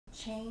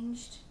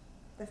changed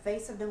the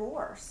face of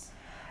divorce?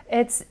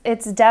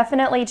 It's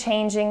definitely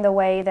changing the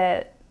way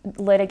that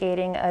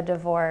litigating a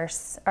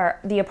divorce, or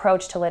the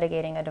approach to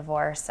litigating a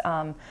divorce.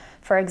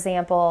 For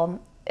example,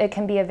 it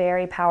can be a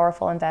very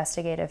powerful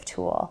investigative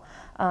tool.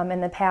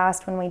 In the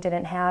past, when we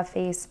didn't have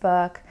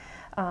Facebook,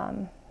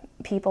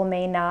 people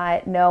may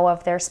not know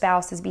of their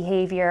spouse's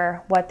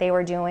behavior, what they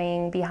were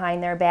doing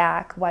behind their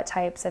back, what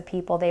types of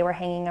people they were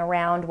hanging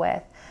around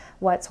with,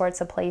 what sorts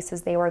of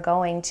places they were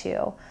going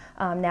to.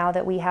 Now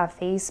that we have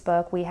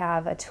Facebook, we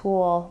have a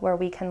tool where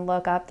we can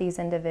look up these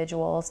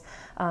individuals.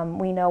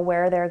 We know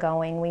where they're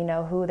going, we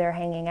know who they're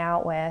hanging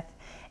out with,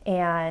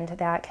 and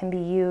that can be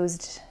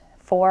used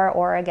for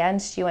or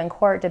against you in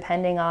court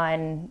depending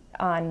on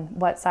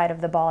what side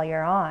of the ball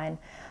you're on.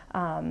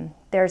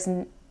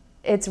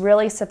 It's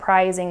really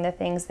surprising the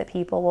things that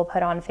people will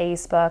put on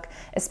Facebook,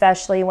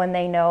 especially when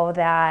they know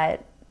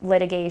that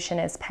litigation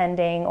is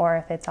pending or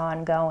if it's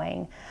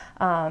ongoing.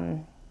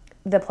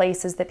 The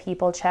places that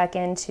people check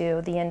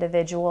into, the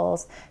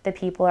individuals that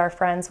people are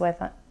friends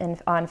with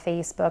on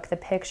Facebook, the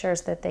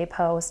pictures that they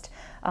post,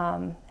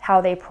 how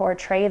they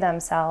portray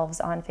themselves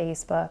on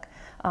Facebook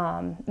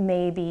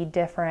may be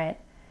different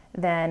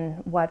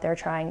than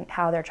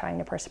how they're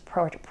trying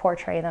to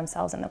portray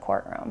themselves in the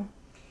courtroom.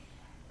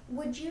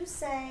 Would you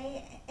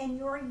say, in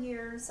your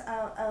years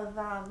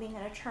of being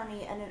an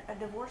attorney and a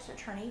divorce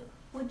attorney,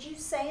 would you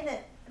say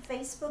that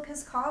Facebook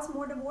has caused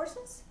more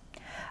divorces?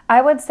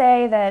 I would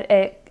say that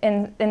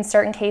in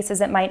certain cases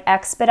it might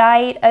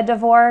expedite a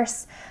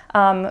divorce.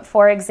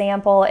 For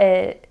example,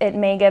 it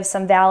may give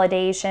some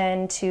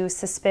validation to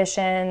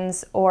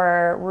suspicions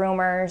or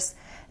rumors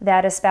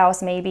that a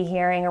spouse may be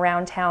hearing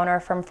around town or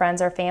from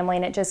friends or family,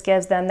 and it just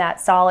gives them that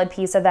solid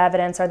piece of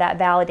evidence or that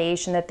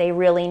validation that they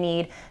really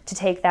need to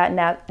take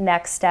that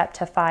next step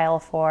to file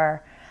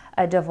for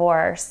a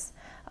divorce.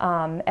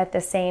 At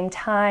the same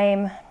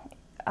time,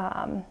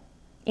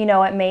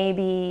 it may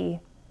be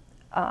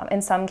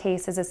in some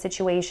cases a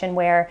situation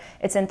where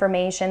it's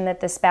information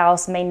that the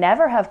spouse may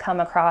never have come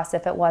across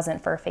if it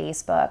wasn't for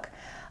Facebook.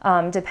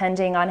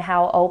 Depending on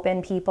how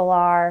open people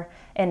are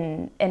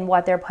and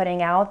what they're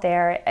putting out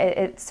there,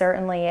 it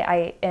certainly,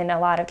 in a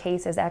lot of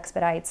cases,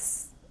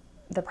 expedites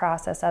the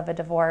process of a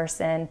divorce,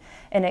 and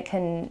it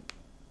can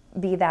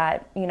be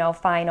that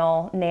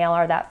final nail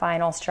or that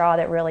final straw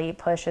that really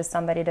pushes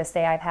somebody to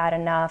say, I've had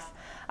enough,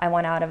 I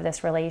want out of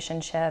this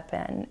relationship,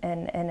 and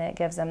it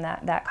gives them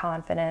that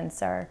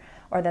confidence or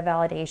the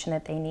validation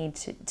that they need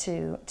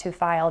to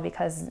file,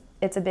 because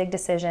it's a big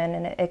decision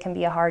and it can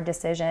be a hard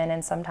decision,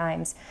 and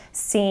sometimes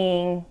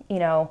seeing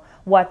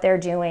what they're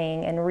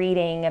doing and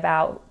reading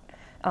about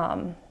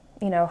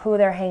who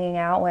they're hanging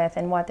out with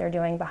and what they're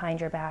doing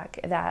behind your back,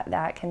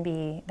 that can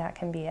be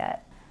it.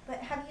 But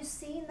have you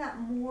seen that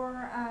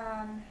more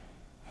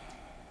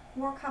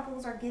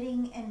couples are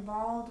getting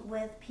involved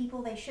with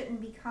people they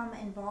shouldn't become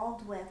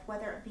involved with,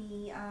 whether it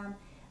be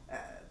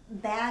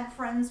bad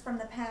friends from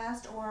the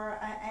past or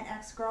an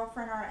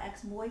ex-girlfriend or an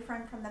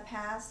ex-boyfriend from the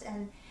past,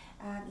 and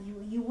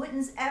you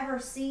wouldn't ever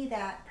see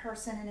that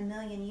person in a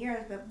million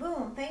years, but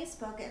boom,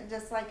 Facebook, it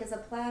just like is a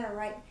platter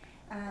right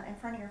in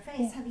front of your face.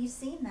 Yeah. Have you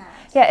seen that?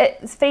 Yeah,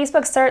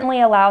 Facebook certainly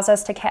allows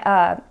us to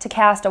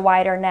cast a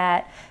wider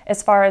net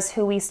as far as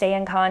who we stay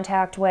in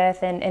contact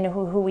with and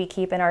who we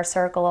keep in our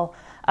circle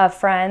of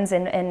friends,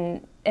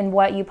 and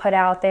what you put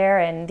out there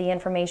and the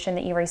information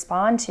that you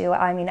respond to.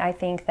 I mean, I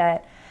think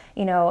that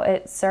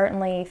it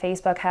certainly,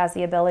 Facebook has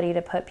the ability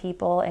to put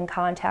people in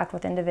contact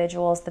with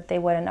individuals that they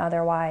wouldn't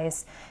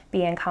otherwise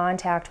be in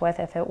contact with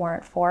if it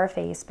weren't for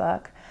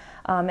Facebook.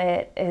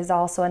 It is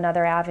also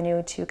another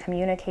avenue to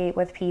communicate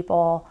with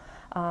people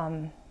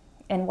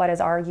in what is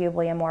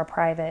arguably a more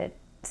private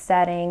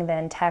setting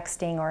than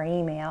texting or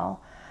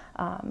email.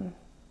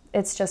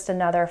 It's just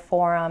another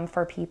forum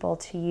for people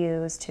to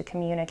use to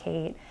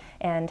communicate,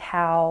 and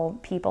how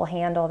people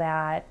handle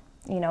that.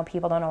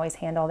 People don't always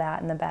handle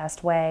that in the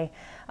best way.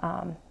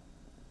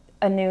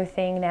 A new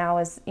thing now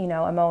is,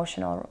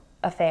 emotional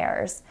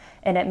affairs,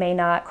 and it may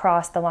not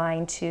cross the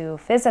line to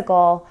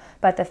physical,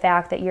 but the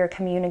fact that you're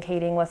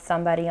communicating with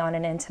somebody on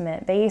an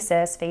intimate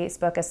basis,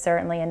 Facebook is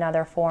certainly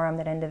another forum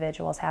that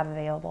individuals have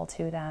available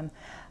to them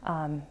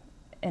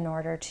in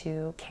order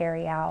to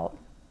carry out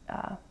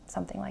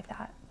something like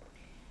that.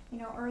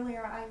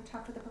 Earlier I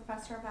talked with a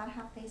professor about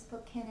how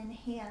Facebook can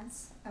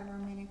enhance a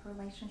romantic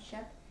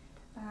relationship.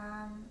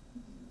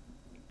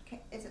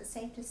 Is it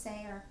safe to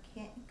say, or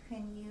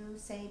can you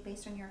say,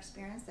 based on your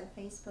experience, that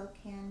Facebook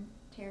can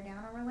tear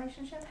down a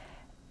relationship?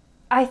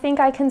 I think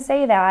I can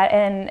say that,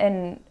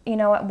 and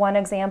one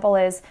example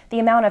is the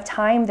amount of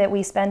time that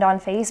we spend on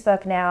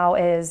Facebook now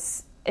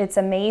it's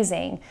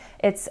amazing.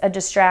 It's a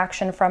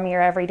distraction from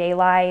your everyday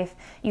life.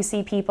 You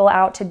see people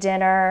out to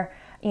dinner,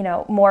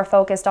 more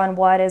focused on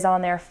what is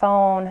on their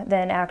phone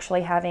than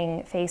actually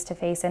having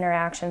face-to-face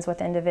interactions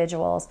with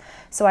individuals.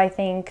 So I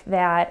think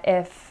that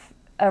if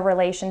a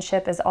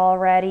relationship is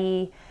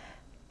already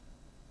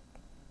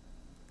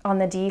on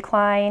the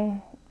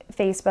decline,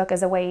 Facebook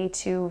is a way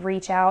to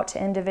reach out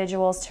to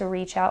individuals, to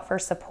reach out for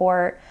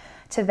support,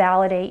 to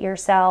validate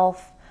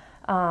yourself,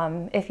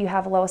 If you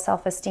have low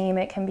self-esteem,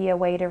 it can be a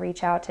way to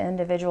reach out to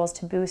individuals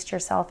to boost your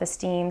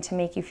self-esteem, to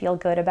make you feel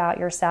good about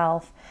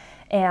yourself.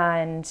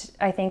 And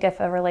I think if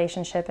a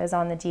relationship is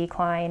on the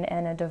decline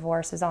and a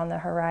divorce is on the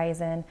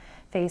horizon,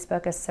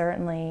 Facebook is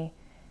certainly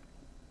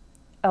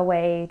a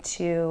way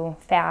to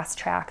fast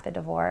track the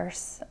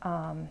divorce.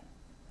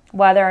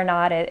 Whether or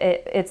not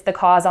it's the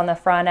cause on the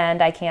front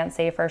end, I can't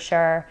say for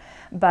sure,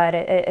 but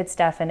it's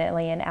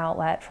definitely an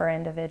outlet for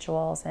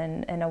individuals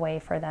and a way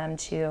for them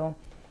to,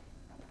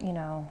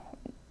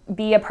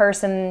 be a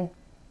person.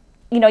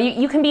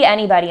 You can be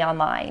anybody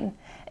online.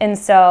 And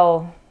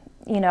so,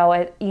 you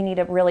need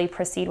to really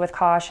proceed with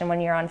caution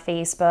when you're on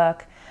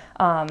Facebook.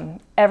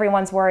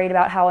 Everyone's worried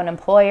about how an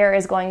employer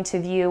is going to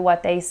view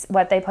what they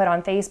put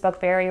on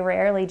Facebook. Very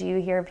rarely do you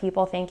hear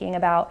people thinking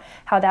about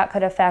how that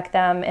could affect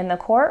them in the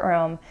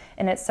courtroom,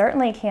 and it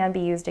certainly can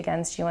be used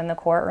against you in the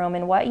courtroom.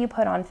 And what you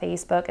put on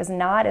Facebook is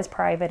not as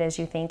private as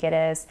you think it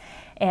is,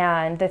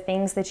 and the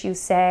things that you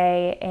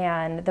say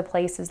and the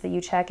places that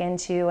you check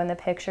into and the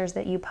pictures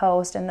that you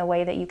post and the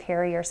way that you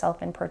carry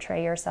yourself and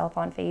portray yourself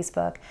on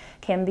Facebook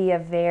can be a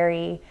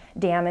very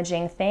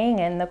damaging thing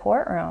in the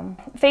courtroom.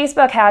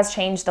 Facebook has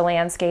changed the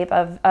landscape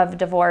of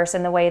divorce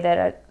and the way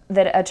that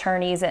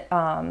attorneys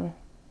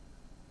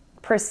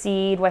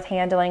proceed with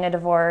handling a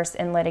divorce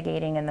and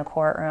litigating in the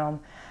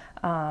courtroom.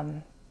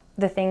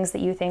 The things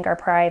that you think are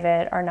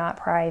private are not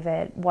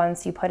private.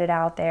 Once you put it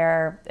out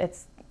there,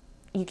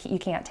 you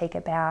can't take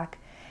it back.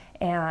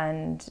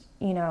 And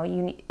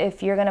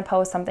if you're going to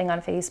post something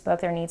on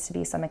Facebook, there needs to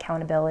be some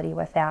accountability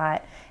with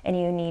that, and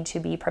you need to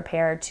be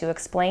prepared to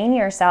explain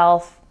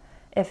yourself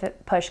if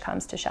push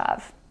comes to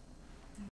shove.